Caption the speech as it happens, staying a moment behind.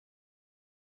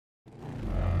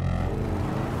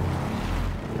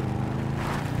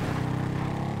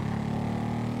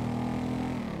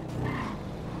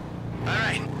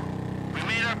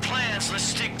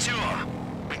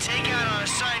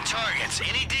seconds.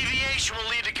 Any deviation will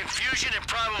lead to confusion and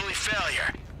probably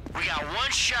failure. We got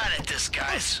one shot at this,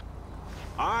 guys.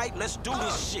 All right, let's do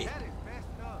this shit.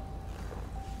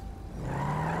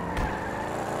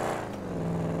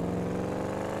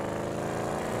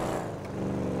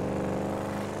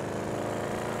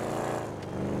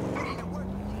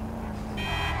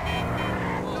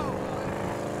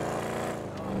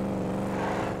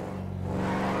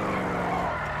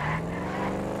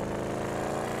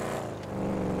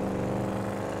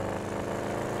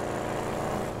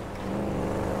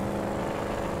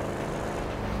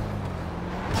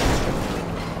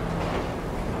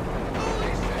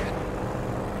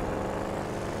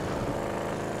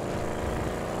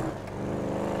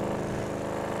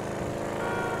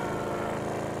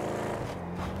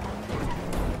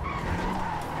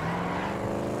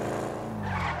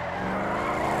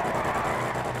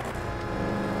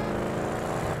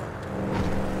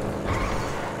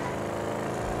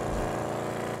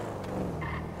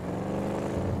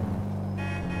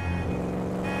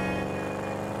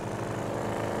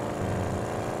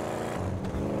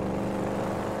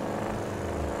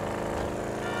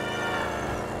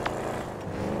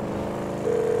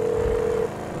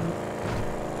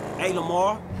 Hey,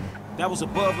 Lamar, that was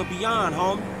above and beyond,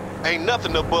 homie. Ain't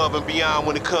nothing above and beyond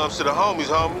when it comes to the homies,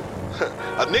 homie.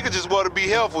 A nigga just want to be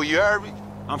helpful, you heard me?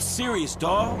 I'm serious,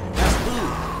 dawg. That's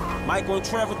good. Michael and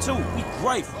Trevor, too. We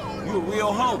grateful. You a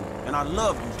real homie, and I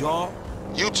love you, dawg.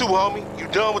 You too, homie. You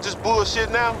done with this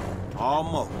bullshit now?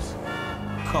 Almost.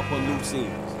 Couple loose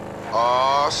ends.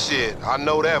 Aw, shit. I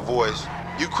know that voice.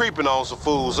 You creeping on some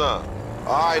fools, huh?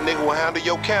 All right, nigga, we'll handle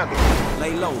your candle.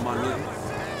 Lay low, my nigga.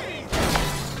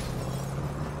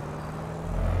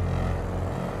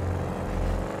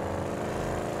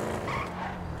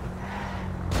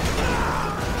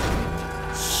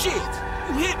 Shit!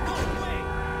 You hit me!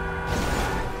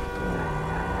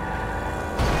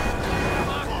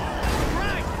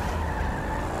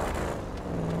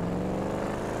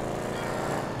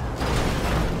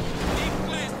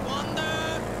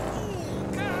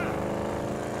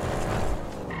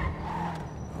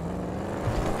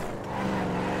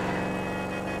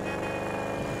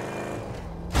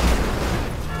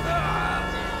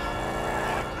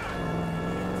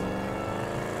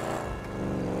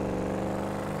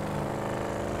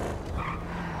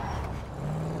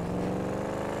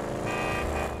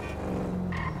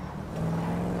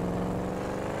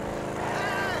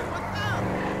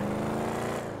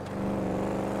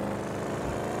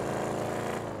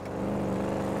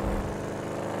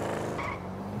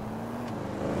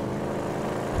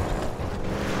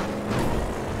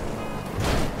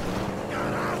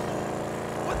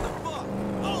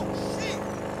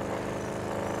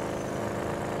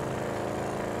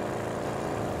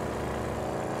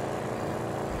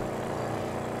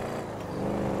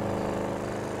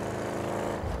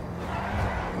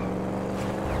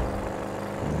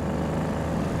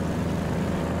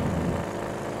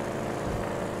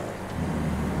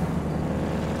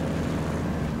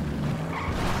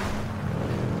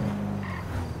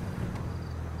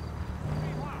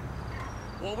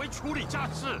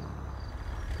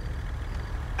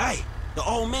 Hey, the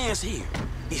old man's here.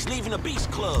 He's leaving the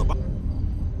Beast Club.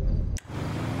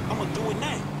 I'm gonna do it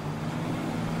now.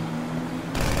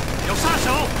 有杀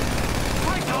手！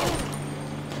快走！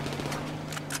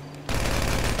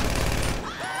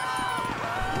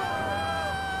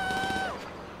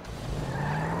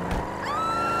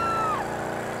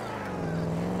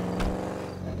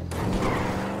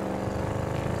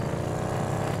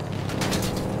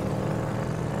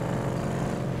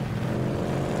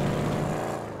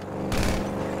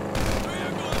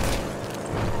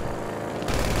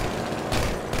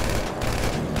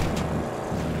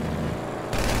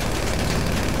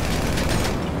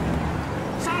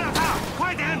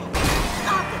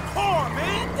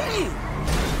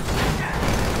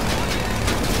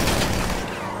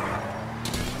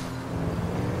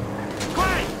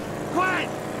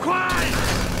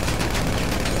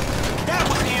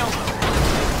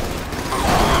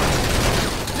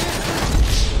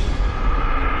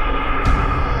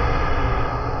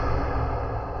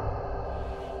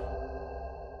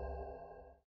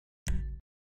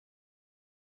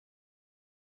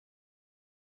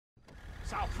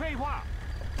 少废话，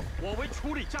我会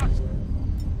处理驾驶。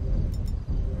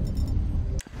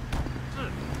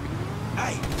是。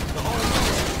Hey, the old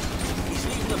man. He's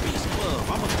leaving the Beast Club.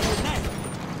 I'm gonna do it now.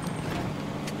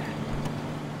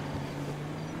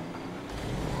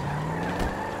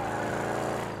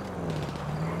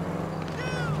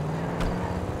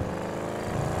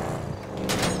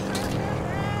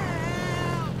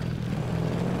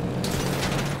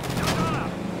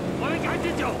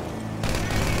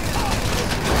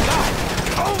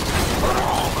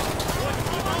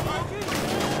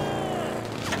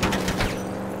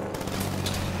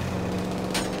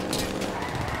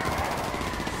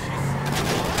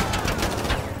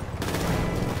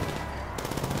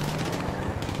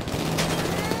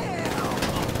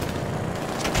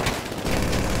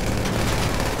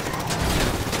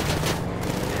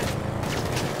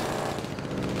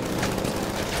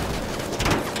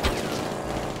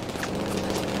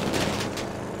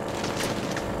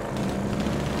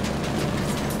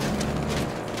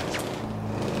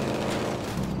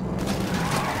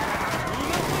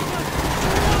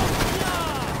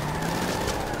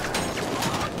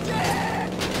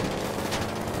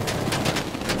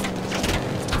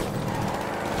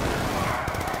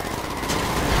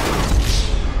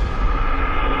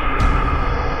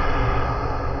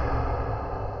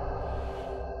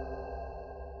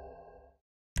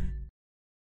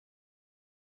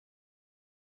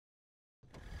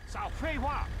 少废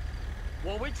话，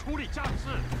我为处理战事。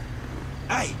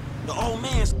 Hey, the old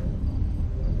man's...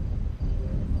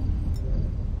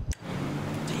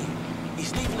 Damn,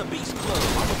 he's leaving the Beast Club.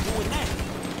 I was doing that.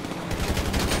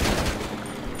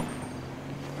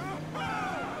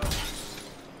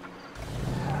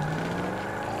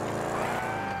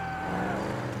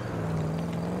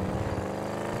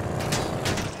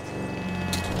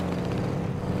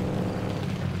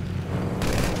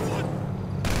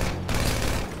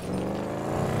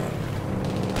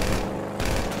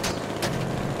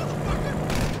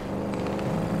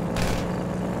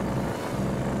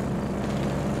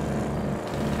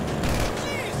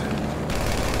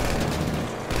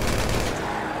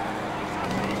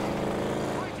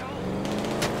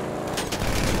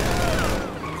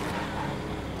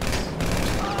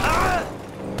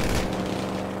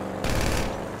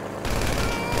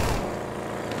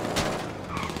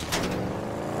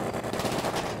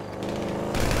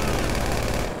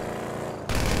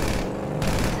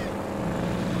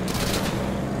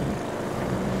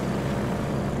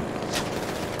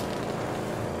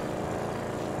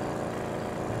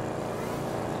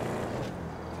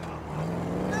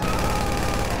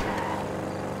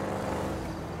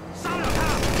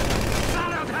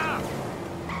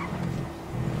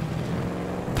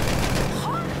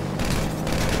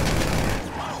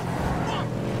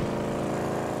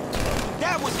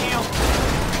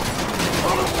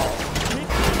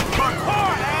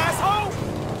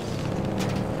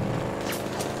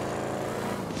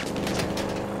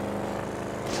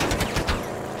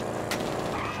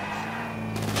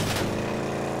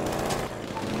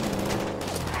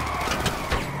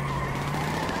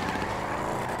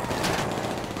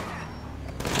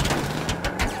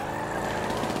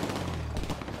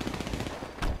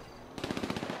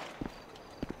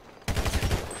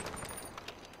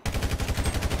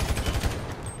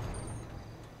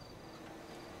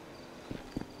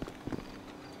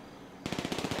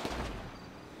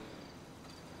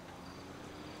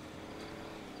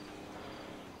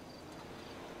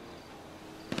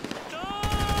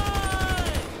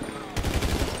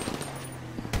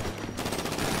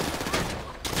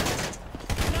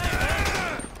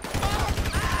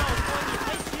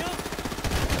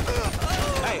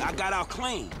 Got out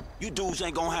clean. You dudes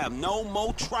ain't gonna have no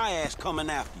more triads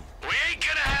coming after you. We ain't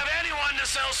gonna have anyone to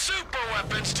sell super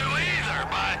weapons to either,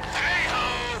 but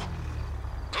hey-ho!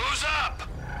 Who's up?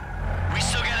 We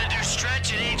still gotta do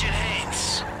Stretch and Agent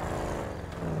Haynes.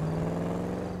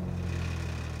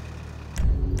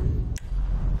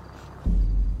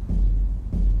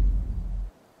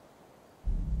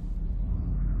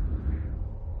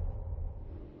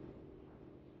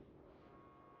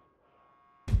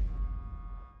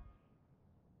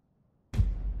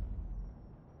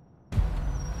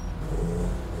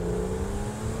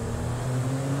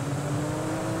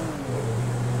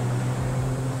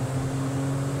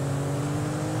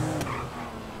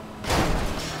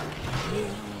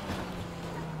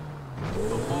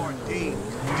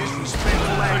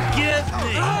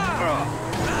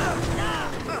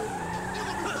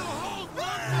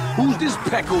 Who's this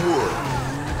Peckerwood?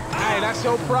 Hey, that's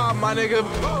your problem, my nigga.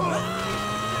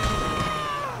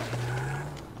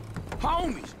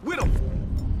 Homies, with them.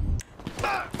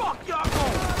 Fuck y'all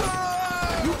going.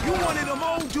 You one of them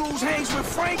old dudes hangs with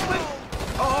Franklin?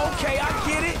 Oh, okay, I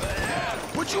get it.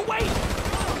 What you waiting?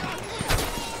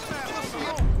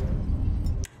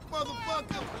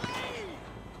 Motherfucker!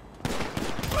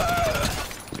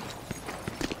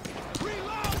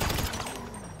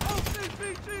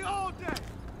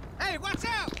 Hey, watch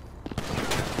out!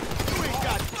 You ain't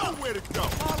got nowhere to go.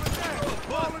 Fall it down!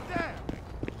 Fall it down!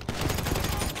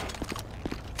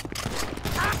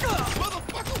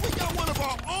 Motherfucker, we got one of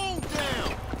our own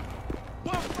down.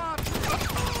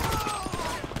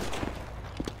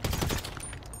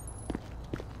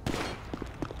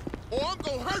 152. Or I'm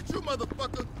gonna hurt you,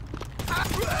 motherfucker.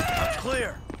 I'm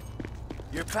clear.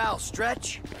 Your pal,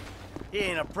 Stretch? He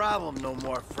ain't a problem no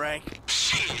more, Frank.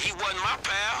 Shit, he wasn't my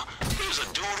pal. He was a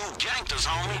dude who ganked us,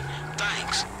 homie.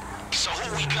 Thanks. So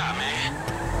who we got, man?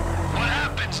 What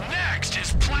happens next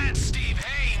is plant Steve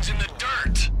Haynes in the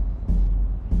dirt.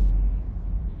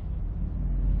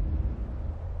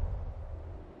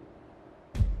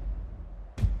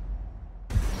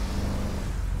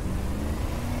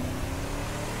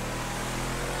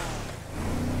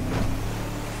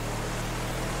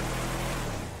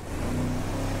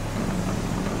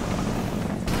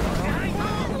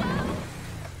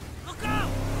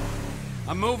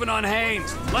 I'm moving on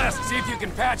Haynes. Les, see if you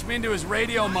can patch me into his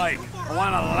radio mic. I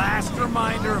want a last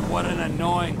reminder of what an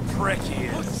annoying prick he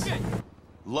is.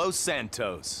 Los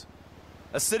Santos,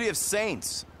 a city of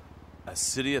saints. A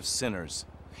city of sinners.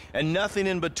 And nothing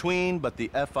in between but the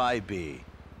FIB.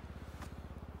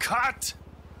 Cut!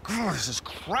 Grr, this is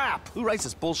crap! Who writes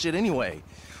this bullshit anyway?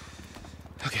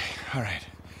 Okay, alright.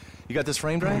 You got this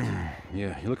framed right?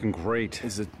 Yeah, you're looking great.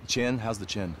 Is the chin? How's the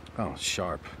chin? Oh,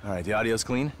 sharp. Alright, the audio's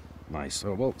clean? Nice.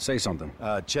 Well, say something.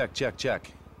 Check.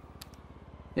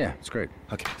 Yeah, it's great.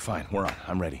 Okay, fine, we're on.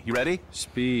 I'm ready. You ready?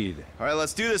 Speed. Alright,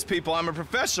 let's do this, people. I'm a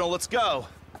professional. Let's go.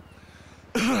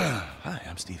 Hi,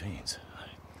 I'm Steve Haynes.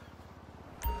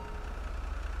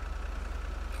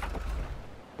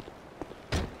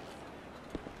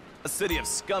 A city of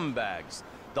scumbags.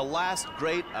 The last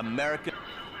great American...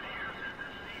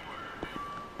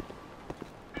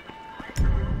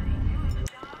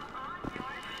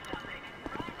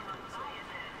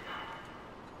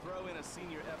 Throw in a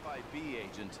senior FIB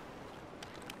agent.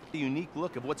 The unique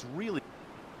look of what's really...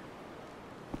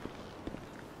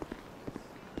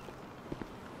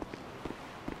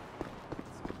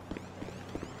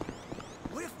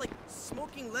 What if, like,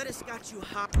 smoking lettuce got you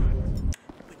high,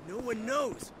 but no one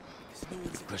knows? Because no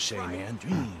one's Cliche, man.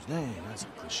 Dreams, dang, that's a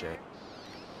cliche.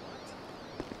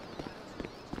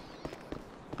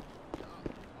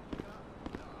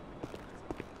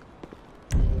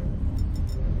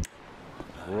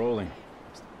 Rolling.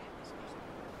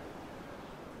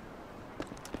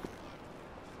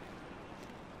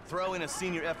 Throw in a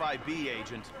senior FIB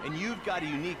agent, and you've got a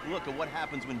unique look at what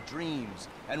happens when dreams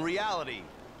and reality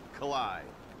collide.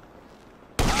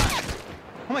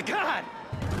 Oh my God!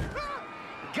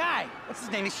 Guy! What's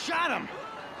his name? He shot him!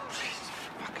 Jesus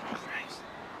fucking Christ.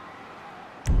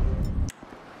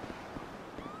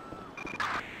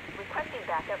 Requesting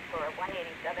backup for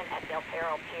 187 at Del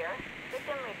Perro Pier.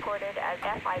 Victim reported as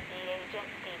FIB agent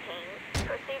detained.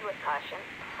 Proceed with caution.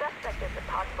 Suspect is a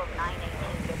possible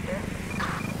 918 Victor.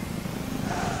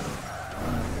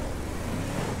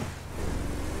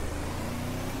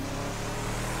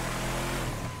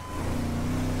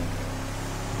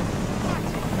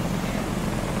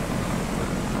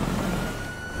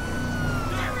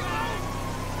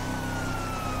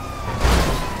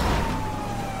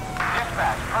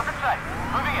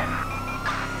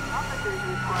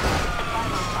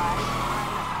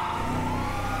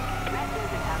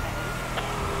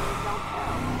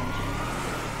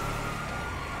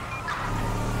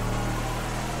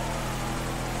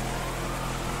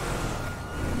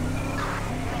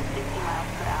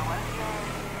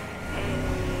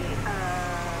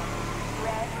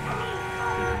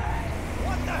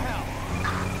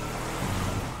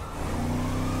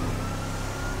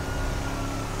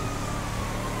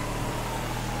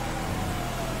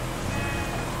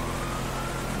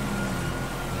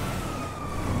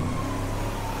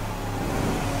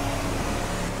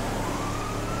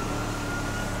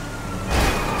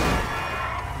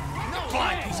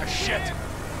 Blind piece of shit!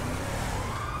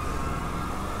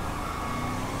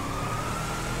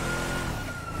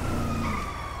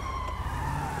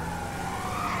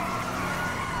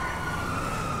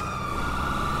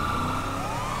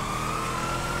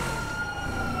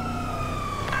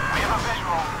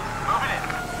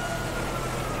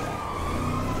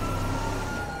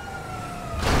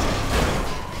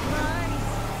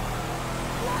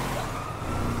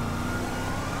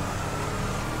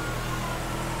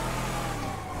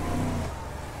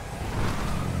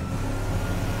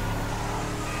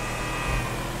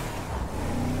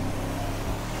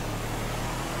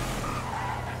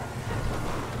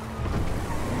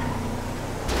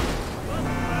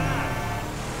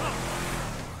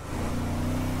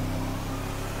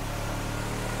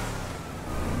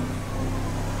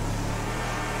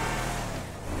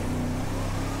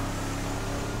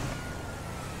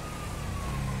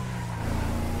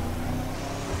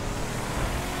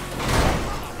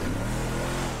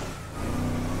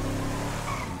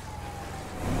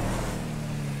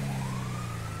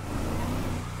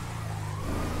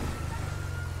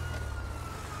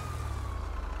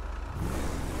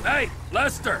 Hey,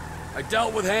 Lester! I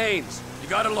dealt with Haynes. You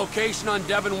got a location on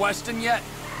Devin Weston yet?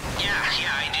 Yeah,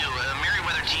 I do. A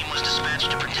Merryweather team was dispatched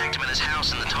to protect him at his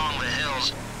house in the Tongva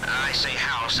Hills. I say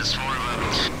house, it's more of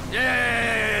a...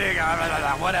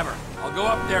 Yeah, whatever. I'll go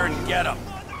up there and get him.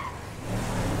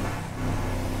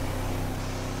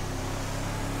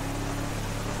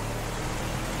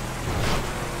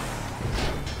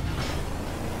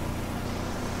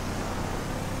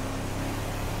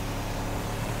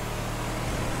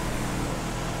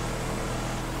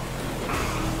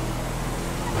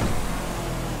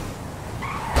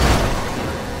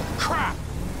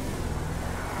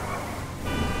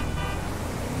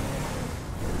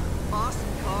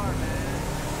 Awesome car, man.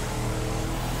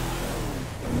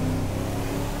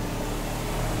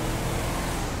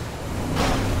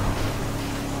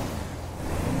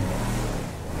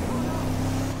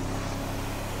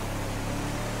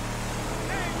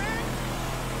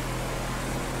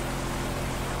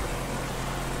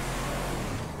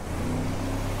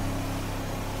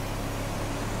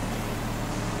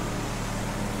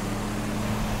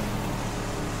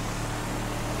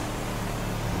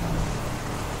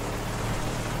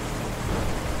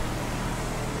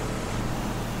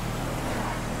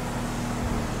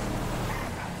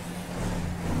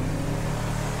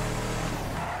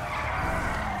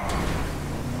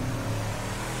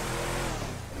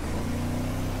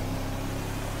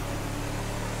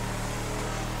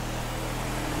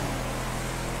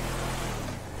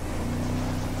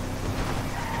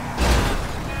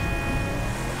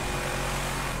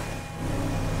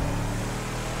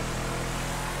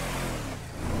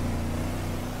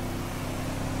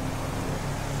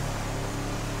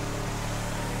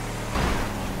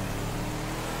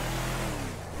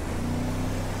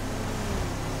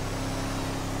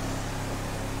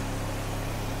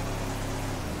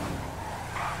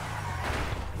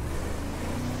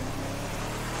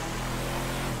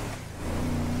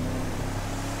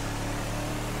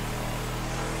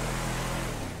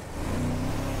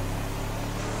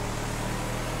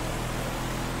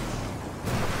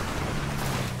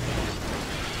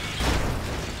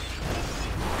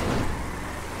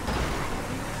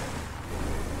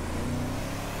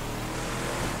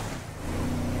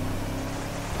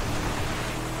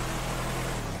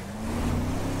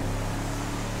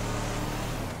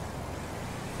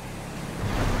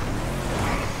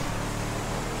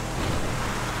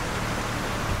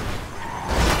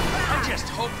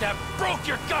 hope that broke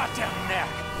your goddamn neck!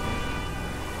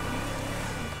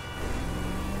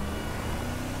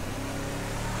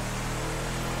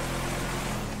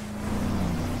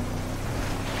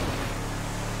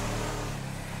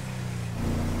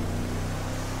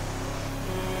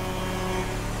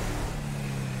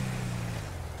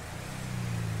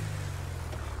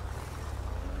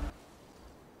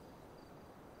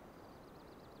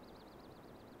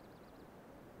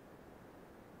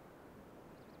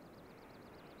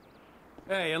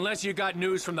 Hey, unless you got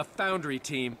news from the Foundry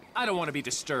team, I don't want to be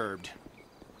disturbed.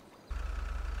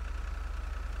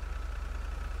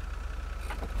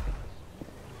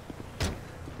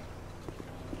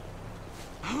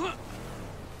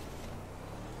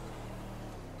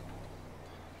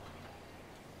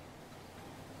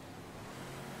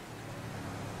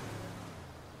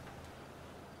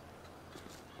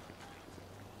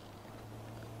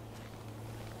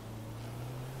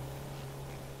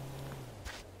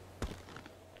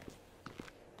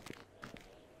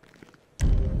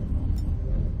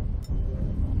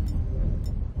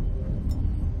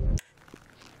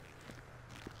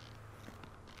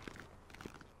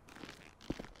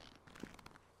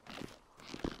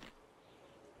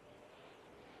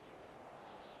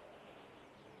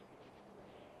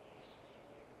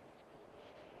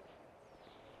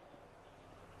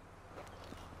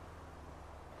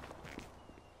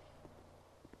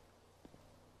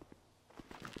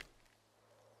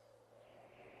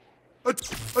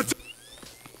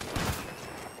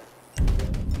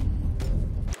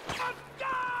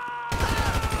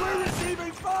 We're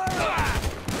receiving fire!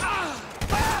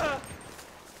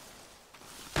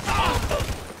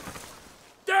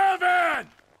 Devin!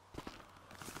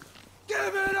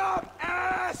 Give it up,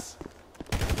 ass!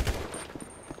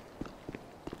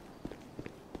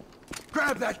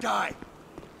 Grab that guy!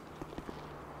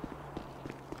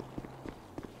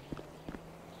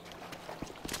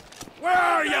 Where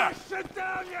are ya? Sit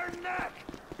down your neck!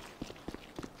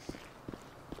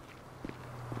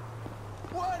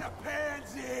 What a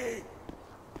pansy!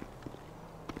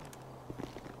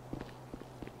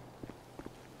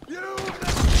 You...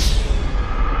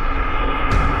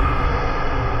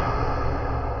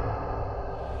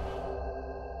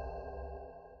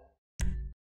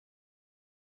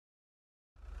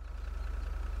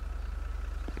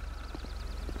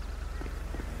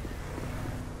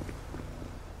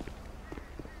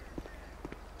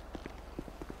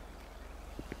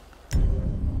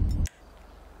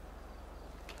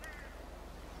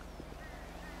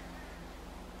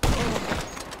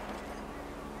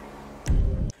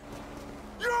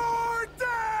 You're dead!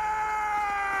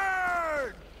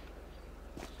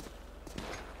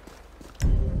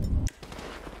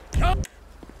 Come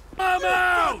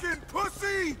out! Fucking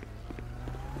pussy!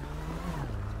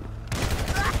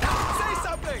 Say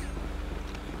something!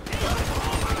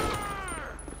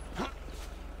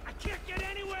 I can't get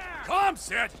anywhere! Come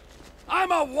sit!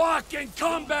 I'm a walking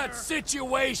combat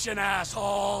situation,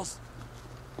 assholes!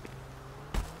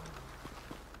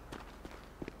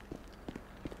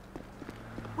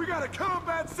 We got a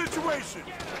combat situation!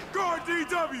 Guard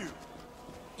DW!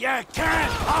 You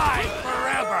can't hide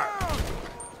forever!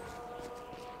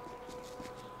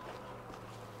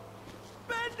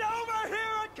 Bend over,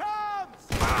 here it comes!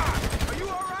 Are you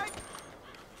all right?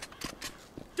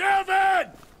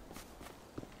 Devin!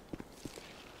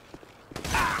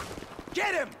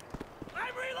 Get him!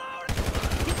 I'm reloading!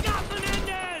 He got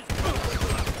Menendez!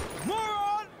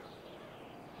 Moron!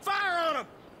 Fire on him!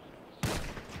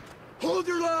 Hold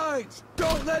your lines!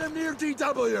 Don't let him near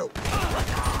DW!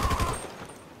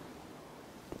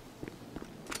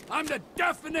 I'm the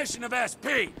definition of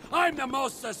SP! I'm the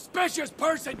most suspicious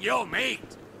person you'll meet!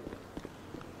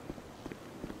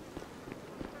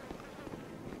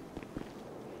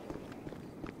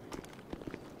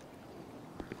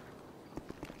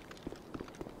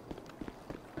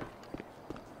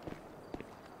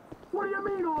 What do you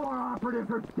mean all our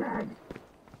operatives are dead?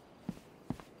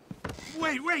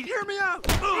 Wait, hear me out!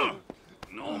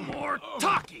 No more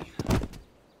talking!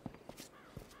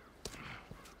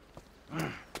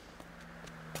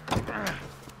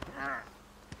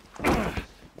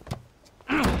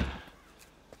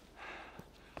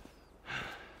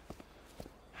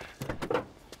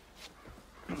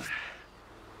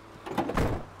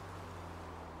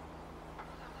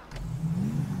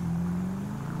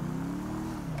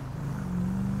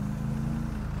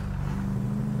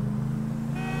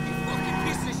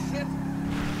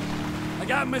 I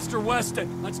got Mr.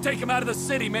 Weston. Let's take him out of the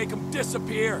city, make him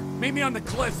disappear. Meet me on the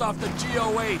cliffs off the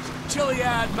GOH,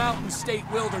 Chiliad Mountain State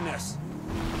Wilderness.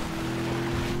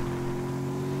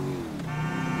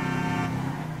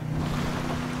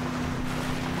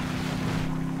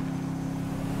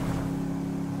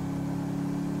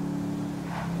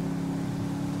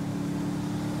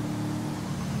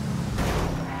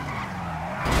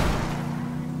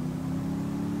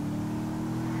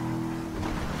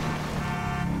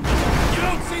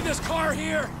 this car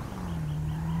here?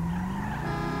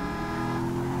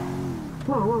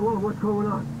 Whoa, what's going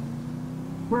on?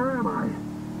 Where am I?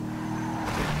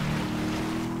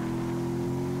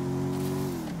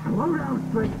 Slow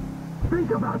down, Slick.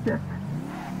 Think about this.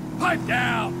 Pipe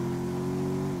down!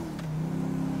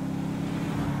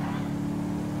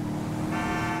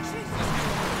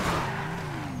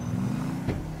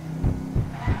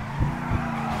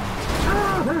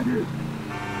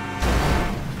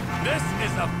 This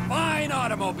is a fine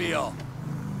automobile.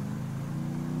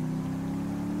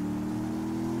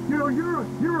 You know,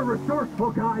 you're a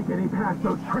resourceful guy getting past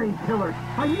those trained killers.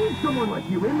 I need someone like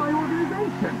you in my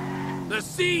organization. The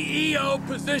CEO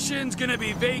position's gonna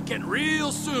be vacant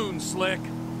real soon, Slick.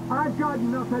 I've got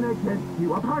nothing against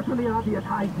you, apart from the obvious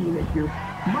hygiene issue.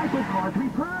 Michael caused me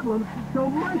problems, so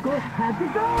Michael had to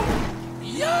go.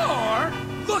 You're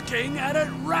looking at it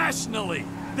rationally.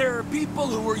 There are people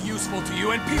who are useful to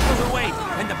you and people who ain't,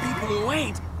 and the people who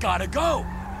ain't gotta go.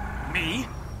 Me?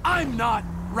 I'm not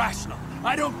rational.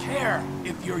 I don't care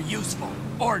if you're useful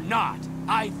or not.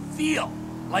 I feel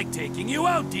like taking you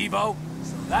out, Devo.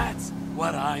 So that's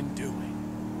what I'm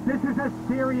doing. This is a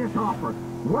serious offer.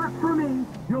 Work for me,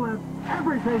 you'll have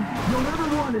everything you'll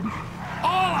ever wanted.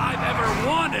 All I've ever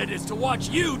wanted is to watch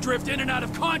you drift in and out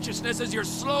of consciousness as you're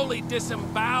slowly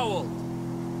disemboweled.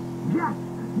 Yes!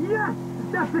 Yes!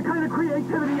 That's the kind of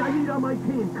creativity I need on my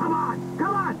team. Come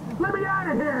on! Let me out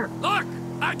of here! Look!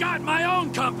 I got my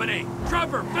own company,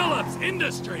 Trevor Phillips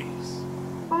Industries.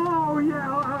 Oh,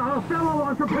 yeah, a fellow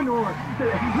entrepreneur.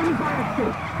 Let me buy a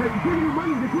stake. Give you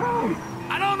money to grow.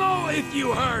 I don't know if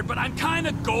you heard, but I'm kind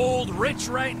of gold rich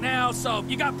right now, so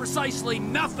you got precisely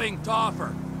nothing to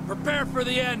offer. Prepare for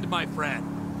the end, my friend.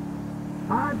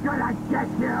 I'm gonna get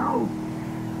you!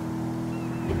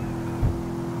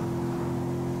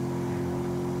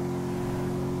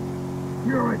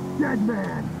 You're a dead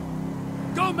man!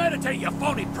 Go meditate, you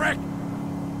phony prick!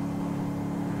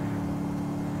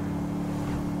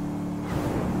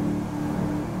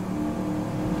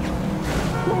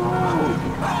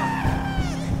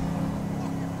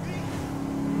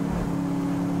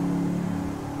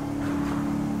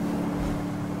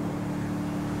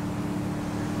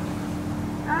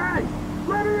 Hey!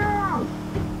 Let me out!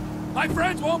 My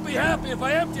friends won't be happy if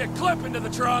I empty a clip into the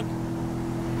trunk.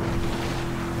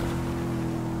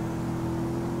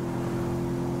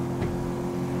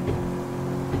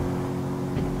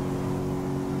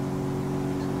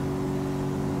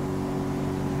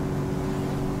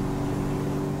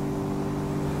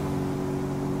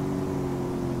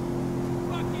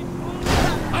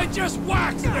 Just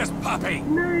wax this puppy!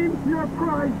 Name your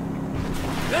price!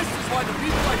 This is why the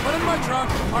people I put in my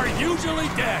trunk are usually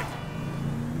dead.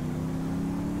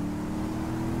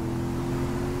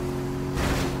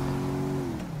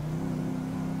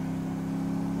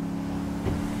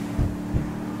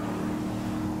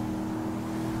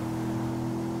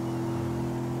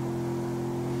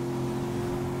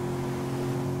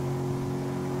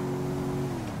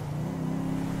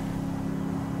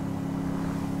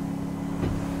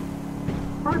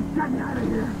 I'm getting out of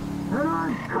here, and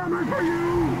I'm coming for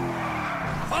you!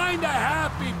 Find a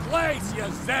happy place, you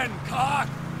Zen cock!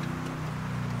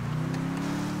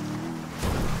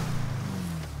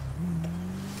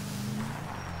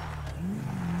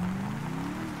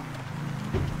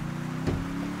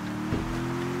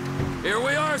 Here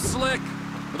we are, Slick,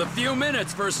 with a few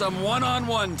minutes for some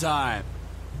one-on-one time.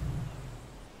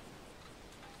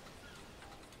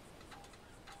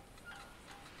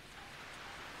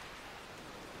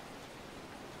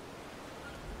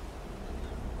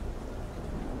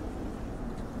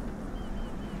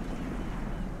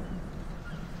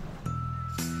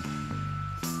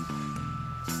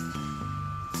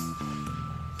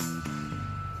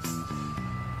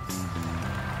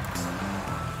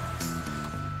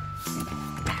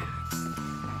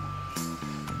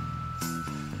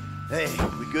 Hey,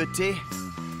 we good, T?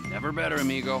 Never better,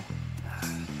 amigo.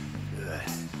 Good.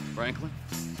 Franklin?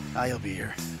 I'll be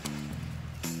here.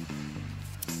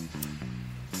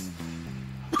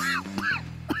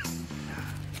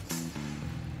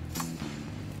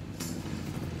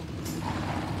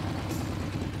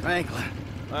 Franklin.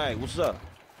 All right, what's up?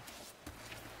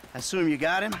 I assume you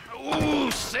got him?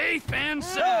 Ooh, safe and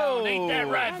sound. Ain't that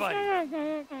right, buddy?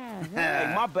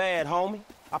 Hey, my bad, homie.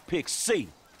 I picked C.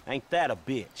 Ain't that a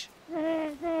bitch?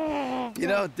 You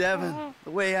know, Devin,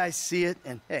 the way I see it,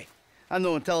 and hey, I'm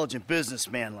no intelligent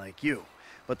businessman like you,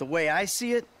 but the way I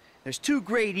see it, there's two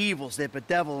great evils that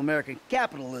bedevil American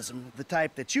capitalism of the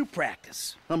type that you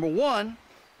practice. Number one,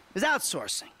 is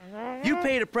outsourcing. You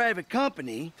paid a private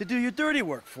company to do your dirty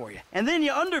work for you. And then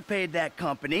you underpaid that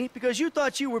company because you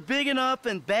thought you were big enough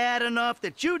and bad enough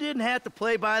that you didn't have to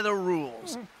play by the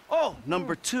rules. Oh,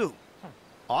 number 2,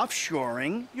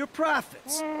 offshoring your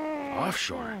profits.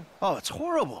 Offshore? Oh, it's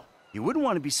horrible. You wouldn't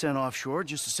want to be sent offshore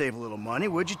just to save a little money,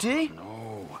 would you, T?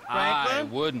 No, Franklin? I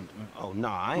wouldn't. Oh,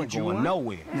 nah, I ain't Would you going want?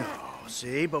 nowhere. No,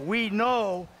 see, but we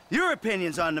know your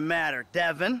opinions on the matter,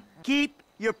 Devin. Keep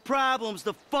your problems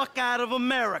the fuck out of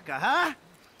America, huh?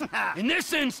 In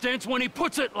this instance, when he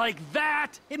puts it like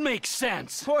that, it makes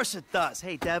sense. Of course it does.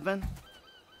 Hey, Devin.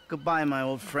 Goodbye, my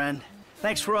old friend.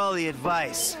 Thanks for all the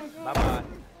advice. Bye-bye.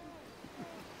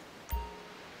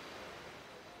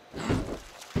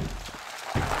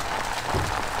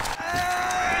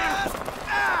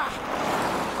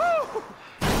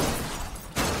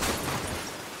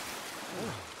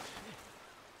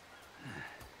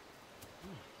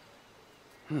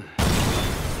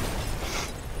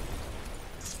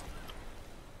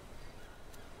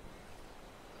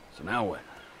 So now what?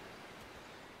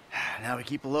 Now we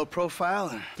keep a low profile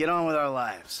and get on with our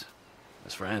lives.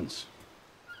 As friends?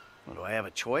 Well, do I have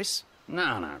a choice?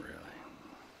 No, not really.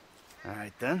 All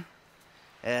right, then.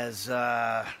 As,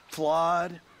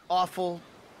 flawed, awful,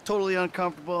 totally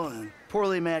uncomfortable, and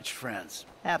poorly matched friends.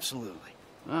 Absolutely.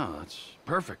 Oh, that's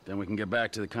perfect. Then we can get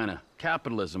back to the kind of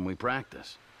capitalism we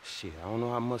practice. Shit, I don't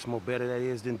know how much more better that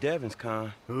is than Devin's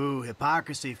kind. Ooh,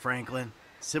 hypocrisy, Franklin.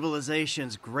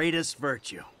 Civilization's greatest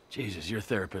virtue. Jesus, your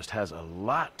therapist has a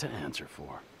lot to answer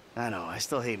for. I know, I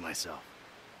still hate myself.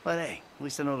 But hey, at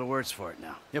least I know the words for it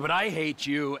now. Yeah, but I hate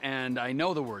you, and I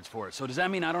know the words for it. So does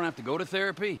that mean I don't have to go to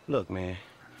therapy? Look, man,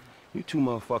 you two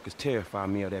motherfuckers terrify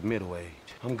me of that middle age.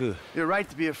 I'm good. You're right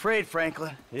to be afraid,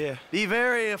 Franklin. Yeah. Be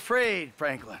very afraid,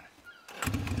 Franklin.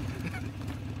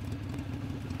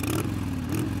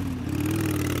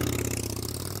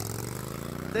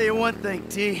 Tell you one thing,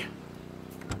 T.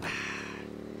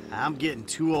 I'm getting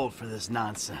too old for this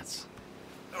nonsense.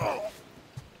 Oh.